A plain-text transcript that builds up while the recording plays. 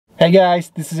Hey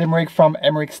guys, this is Emeric from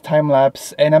Emeric's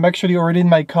Timelapse, and I'm actually already in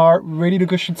my car, ready to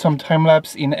go shoot some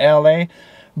timelapse in LA.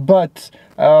 But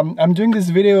I'm doing this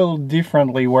video a little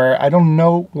differently, where I don't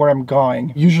know where I'm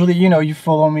going. Usually, you know, you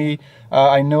follow me,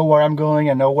 I know where I'm going,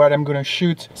 I know what I'm gonna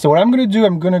shoot. So what I'm gonna do,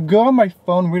 I'm gonna go on my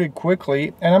phone really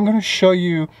quickly, and I'm gonna show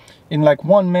you in like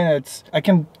 1 minute. I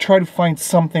can try to find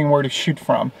something where to shoot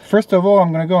from. First of all,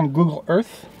 I'm gonna go on Google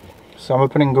Earth. So I'm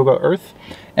opening Google Earth,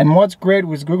 and what's great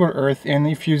with Google Earth, and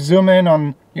if you zoom in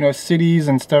on, you know, cities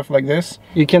and stuff like this,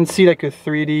 you can see like a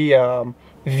 3D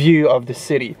view of the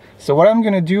city. So what I'm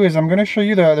gonna do is I'm gonna show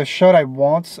you the shot I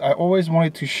want. I always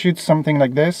wanted to shoot something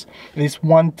like this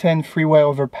 110 freeway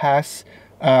overpass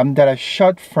that I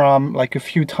shot from like a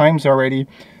few times already.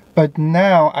 But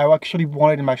now I actually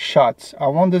wanted in my shots. I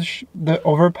want the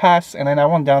overpass, and then I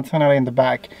want downtown LA in the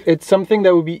back. It's something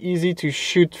that would be easy to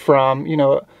shoot from, you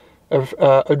know,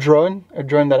 a drone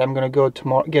that I'm gonna go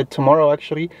get tomorrow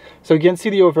actually. So you can see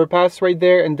the overpass right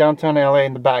there and downtown LA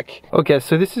in the back. Okay,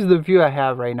 so this is the view I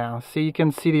have right now. See, you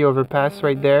can see the overpass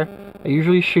right there. I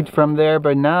usually shoot from there,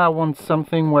 but now I want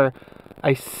something where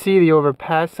I see the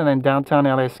overpass and then downtown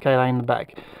LA skyline in the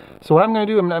back. So what I'm gonna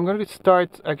do, I'm gonna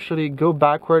start actually go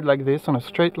backward like this on a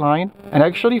straight line, and I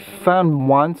actually found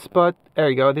one spot. There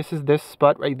you go, this is this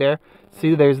spot right there.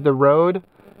 See, there's the road,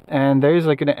 and there's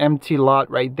like an empty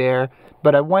lot right there,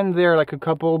 but I went there like a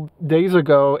couple days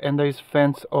ago and there's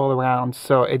fence all around,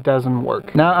 so it doesn't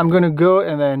work. Now I'm gonna go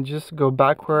and then just go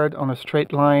backward on a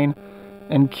straight line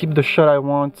and keep the shot I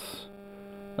want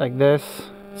like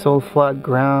this. It's all flat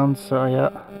ground, so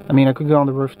yeah, I mean I could go on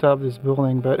the rooftop of this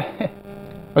building, but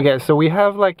okay, so we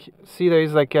have like, see,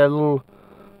 there's like a little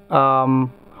how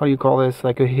do you call this,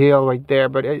 like a hill right there,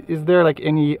 but is there like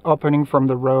any opening from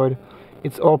the road?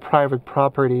 It's all private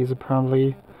properties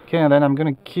apparently. Okay, and then I'm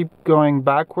gonna keep going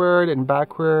backward and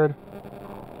backward.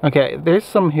 Okay, there's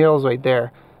some hills right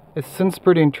there. It seems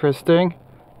pretty interesting.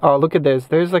 Oh, look at this.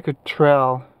 There's like a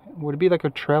trail. Would it be like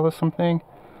a trail or something?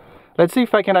 Let's see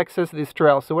if I can access this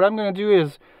trail. So what I'm gonna do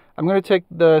is I'm gonna take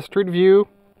the street view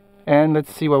and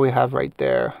let's see what we have right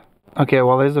there. Okay,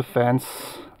 well, there's a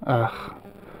fence. Ugh,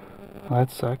 well,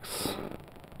 that sucks.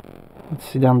 Let's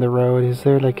see down the road. Is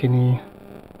there like any...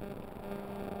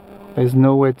 There's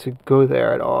nowhere to go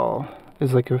there at all.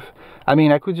 There's like a... I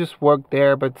mean, I could just walk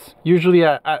there, but usually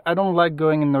I don't like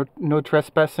going in no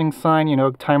trespassing sign. You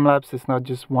know, time-lapse is not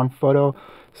just one photo.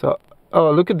 So,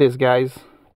 oh, look at this, guys.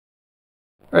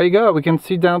 There you go. We can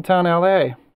see downtown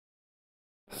LA.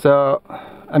 So,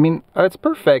 I mean, it's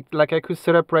perfect. Like, I could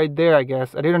set up right there, I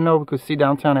guess. I didn't know we could see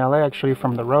downtown LA actually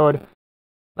from the road.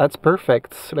 That's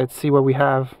perfect. Let's see what we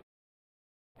have.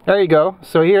 There you go.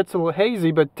 So here it's a little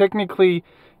hazy, but technically,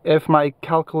 if my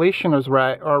calculations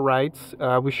are right,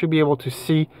 we should be able to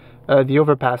see the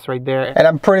overpass right there. And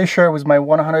I'm pretty sure with my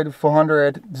 100 to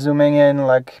 400 zooming in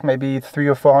like maybe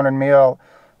 300 or 400 mil,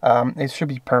 it should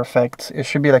be perfect. It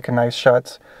should be like a nice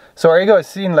shot. So there you go.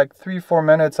 See, in like 3-4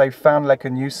 minutes I found like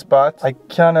a new spot. I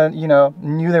kind of, you know,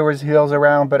 knew there was hills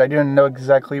around, but I didn't know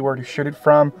exactly where to shoot it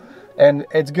from. And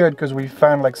it's good because we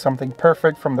found like something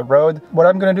perfect from the road. What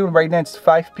I'm gonna do right now, it's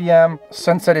 5 p.m.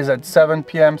 Sunset is at 7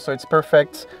 p.m. so it's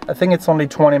perfect. I think it's only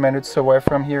 20 minutes away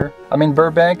from here. I'm in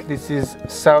Burbank. This is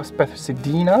South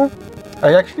Pasadena.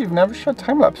 I actually have never shot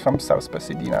time-lapse from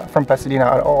Pasadena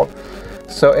at all.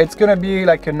 So it's gonna be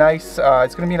like a nice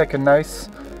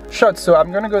shot. So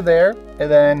I'm gonna go there,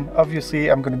 and then obviously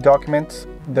I'm gonna document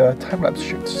the time-lapse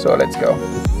shoot. So let's go.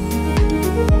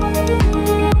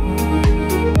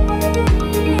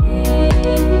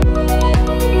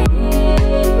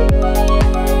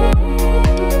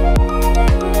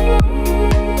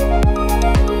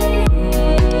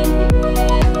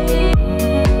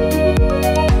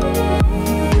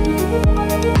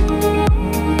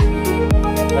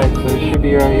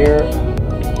 Be right here.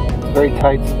 It's a very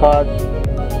tight spot.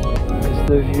 There's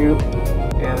the view.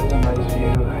 Yeah, it's a nice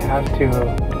view. I have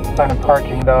to find a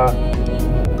parking though.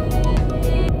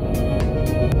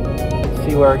 Let's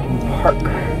see where I can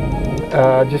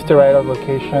park. Just the right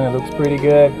location. It looks pretty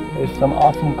good. There's some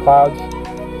awesome clouds.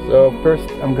 So first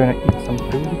I'm gonna eat some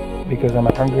food because I'm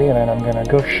hungry, and then I'm gonna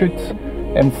go shoot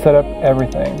and set up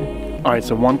everything. Alright,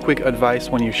 so one quick advice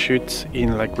when you shoot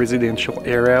in like residential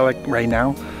area like right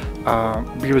now.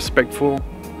 Be respectful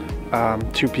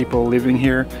to people living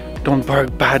here. Don't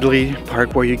park badly,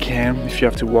 park where you can. If you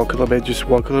have to walk a little bit, just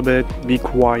walk a little bit. Be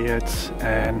quiet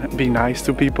and be nice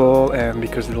to people, and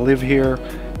because they live here,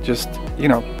 just, you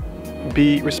know,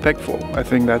 be respectful. I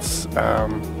think that's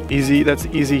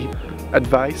easy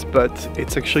advice, but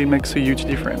it actually makes a huge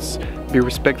difference. Be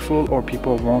respectful or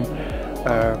people won't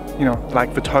you know,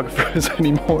 like photographers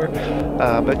anymore.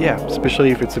 But yeah,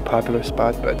 especially if it's a popular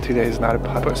spot, but today is not a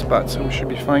popular spot, so we should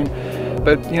be fine.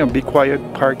 But you know, be quiet,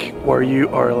 park where you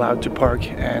are allowed to park,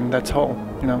 and that's all,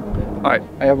 you know. Alright,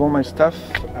 I have all my stuff,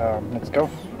 let's go.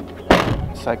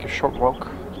 It's like a short walk,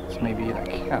 it's maybe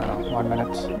like, I don't know, 1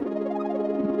 minute.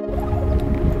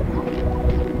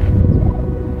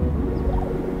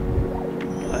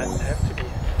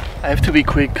 I have to be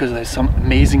quick because there's some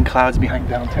amazing clouds behind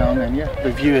downtown, and yeah,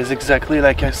 the view is exactly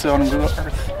like I saw on Google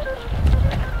Earth.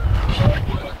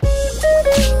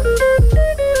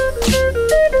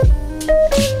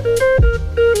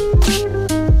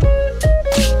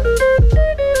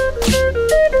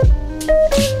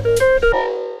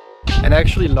 And I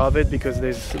actually love it because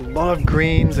there's a lot of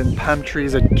greens and palm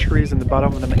trees and trees in the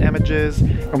bottom of the images.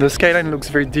 And the skyline looks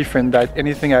very different than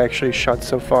anything I actually shot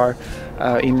so far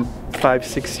in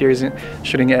 5-6 years in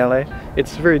shooting LA.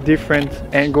 It's very different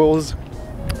angles,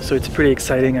 so it's pretty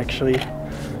exciting actually.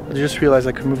 I just realized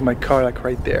I could move my car like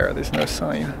right there. There's no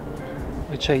sign,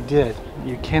 which I did.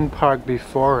 You can park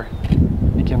before,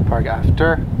 you can park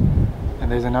after,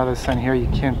 and there's another sign here, you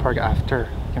can't park after.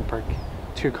 You can park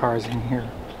 2 cars in here.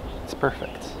 It's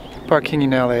perfect. Parking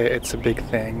in LA, it's a big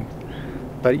thing.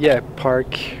 But yeah,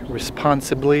 park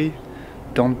responsibly.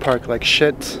 Don't park like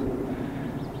shit.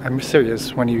 I'm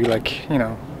serious, when you like, you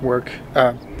know, work,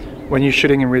 when you're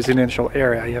shooting in residential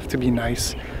area, you have to be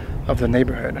nice of the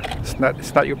neighborhood. It's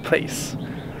not your place.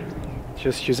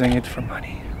 Just using it for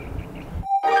money.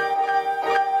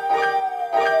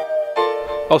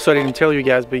 Also, I didn't tell you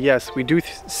guys, but yes, we do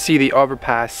see the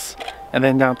overpass and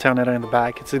then downtown LA in the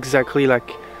back. It's exactly like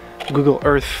Google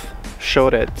Earth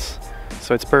showed it,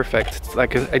 so it's perfect. It's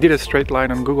like I did a straight line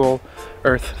on Google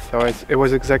Earth, so it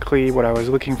was exactly what I was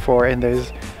looking for, and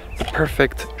there's the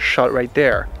perfect shot right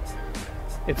there.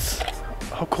 It's,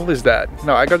 how cool is that?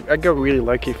 No, I got really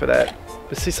lucky for that.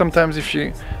 But see, sometimes if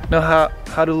you know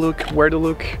how to look, where to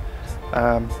look,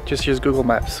 just use Google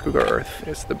Maps. Google Earth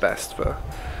is the best for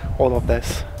all of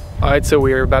this. Alright, so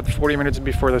we're about 40 minutes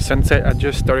before the sunset. I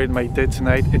just started my day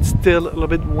tonight. It's still a little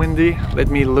bit windy. Let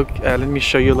me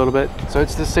show you a little bit. So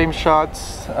it's the same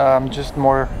shots, just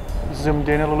more zoomed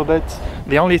in a little bit.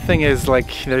 The only thing is,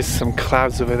 like, there's some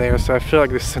clouds over there, so I feel like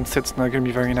the sunset's not gonna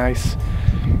be very nice.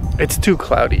 It's too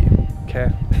cloudy, okay?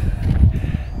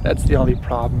 That's the only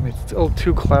problem. It's still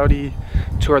too cloudy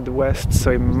toward the west,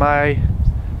 so it might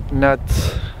not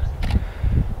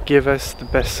give us the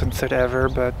best sunset ever,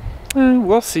 but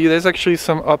we'll see. There's actually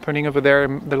some opening over there.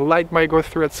 The light might go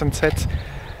through at sunset.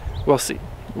 We'll see.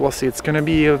 We'll see. It's gonna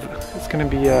be a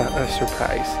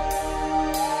surprise.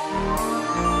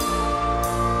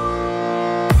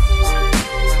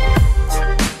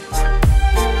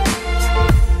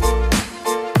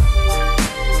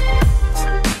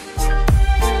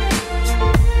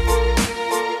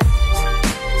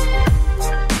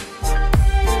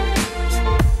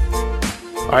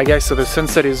 Alright guys, so the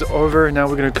sunset is over. Now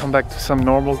we're gonna come back to some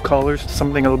normal colors,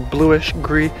 something a little bluish,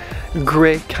 gray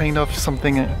kind of,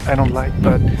 something I don't like,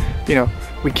 but you know,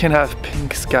 we can't have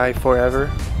pink sky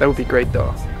forever. That would be great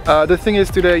though. The thing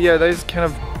is today, yeah, there's kind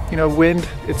of, you know, wind.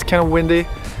 It's kind of windy.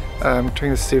 I'm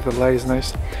trying to see if the light is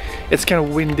nice. It's kind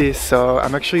of windy, so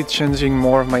I'm actually changing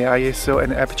more of my ISO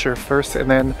and aperture first,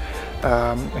 and then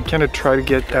I kind of try to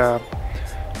get,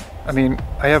 I mean,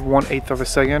 I have 1/8 of a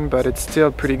second, but it's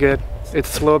still pretty good. It's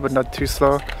slow, but not too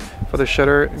slow for the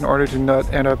shutter in order to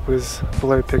not end up with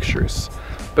blurry pictures.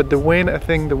 But the wind, I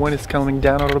think the wind is calming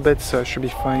down a little bit, so I should be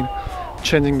fine.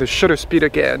 Changing the shutter speed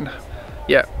again.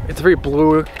 Yeah, it's very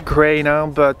blue, gray now,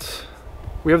 but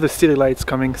we have the city lights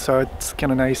coming, so it's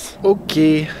kind of nice.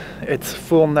 Okay, it's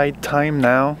full night time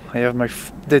now. I have my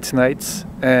dead nights,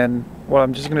 and well,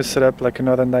 I'm just gonna set up like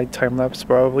another night time lapse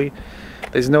probably.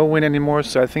 There's no wind anymore,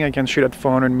 so I think I can shoot at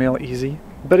 400 mil easy.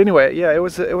 But anyway, yeah, it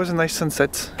was a nice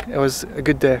sunset. It was a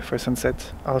good day for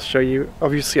sunset. I'll show you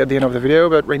obviously at the end of the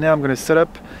video, but right now I'm gonna set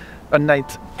up a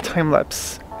night time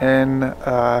lapse, and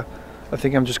I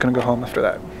think I'm just gonna go home after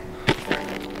that.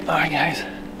 Alright guys,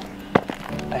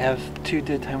 I have 2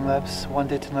 day time lapse, 1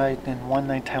 day tonight and 1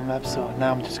 night time lapse, so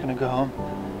now I'm just gonna go home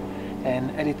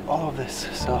and edit all of this,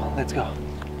 so let's go.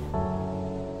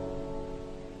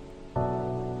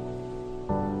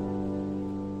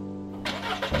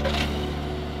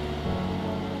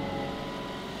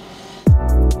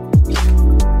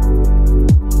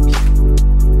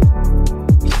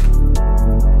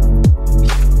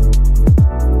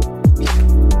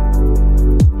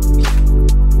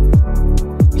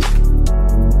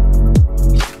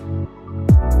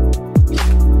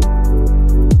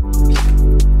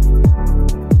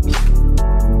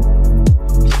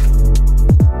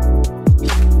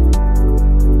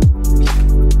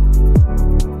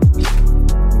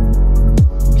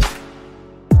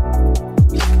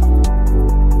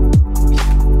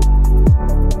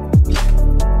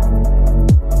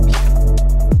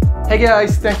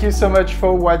 guys, thank you so much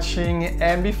for watching,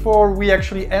 and before we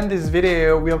actually end this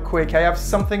video real quick, I have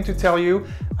something to tell you.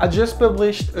 I just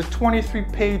published a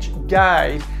 23-page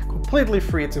guide, completely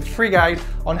free. It's a free guide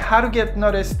on how to get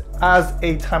noticed as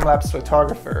a time-lapse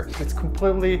photographer. It's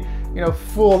completely,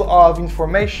 full of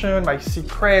information, my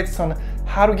secrets on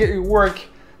how to get your work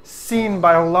seen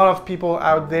by a lot of people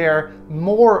out there,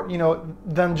 more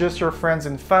than just your friends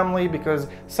and family, because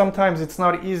sometimes it's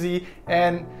not easy.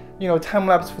 And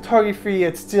time-lapse photography,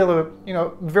 it's still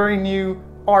a very new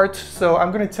art, so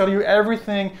I'm going to tell you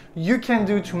everything you can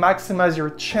do to maximize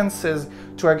your chances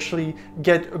to actually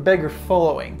get a bigger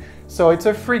following. So it's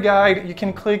a free guide. You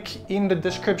can click in the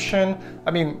description,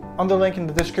 on the link in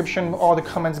the description or the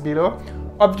comments below.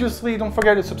 Obviously, don't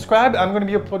forget to subscribe. I'm going to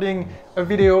be uploading a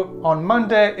video on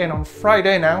Monday and on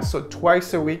Friday now, so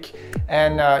twice a week.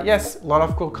 And yes, a lot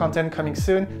of cool content coming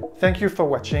soon. Thank you for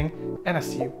watching, and I'll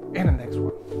see you in the next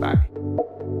one.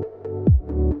 Bye.